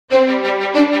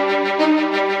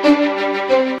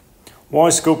Why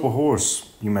scope a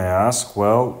horse, you may ask?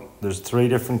 Well, there's 3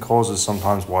 different causes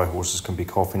sometimes why horses can be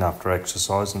coughing after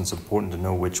exercise, and it's important to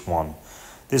know which one.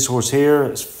 This horse here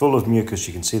is full of mucus.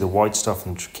 You can see the white stuff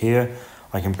in the trachea.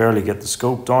 I can barely get the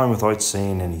scope down without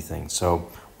seeing anything, so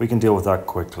we can deal with that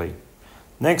quickly.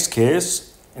 Next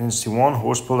case, interesting one,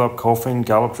 horse pulled up coughing,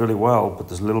 galloped really well, but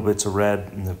there's little bits of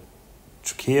red in the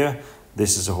trachea.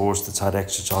 This is a horse that's had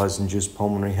exercise-induced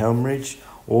pulmonary hemorrhage,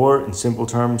 or in simple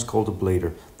terms called a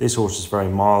bleeder. This horse is very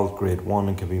mild, grade 1,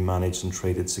 and can be managed and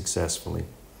treated successfully.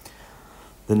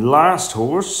 The last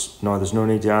horse, now there's no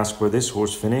need to ask where this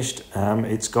horse finished.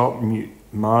 It's got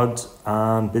mud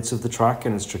and bits of the track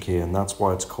in its trachea, and that's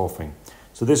why it's coughing.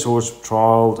 So this horse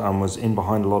trialled and was in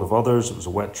behind a lot of others. It was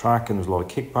a wet track and there was a lot of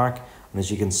kickback, and as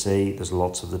you can see, there's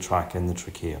lots of the track in the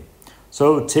trachea.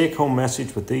 So take home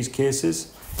message with these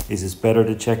cases is it's better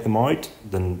to check them out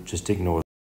than just ignore them.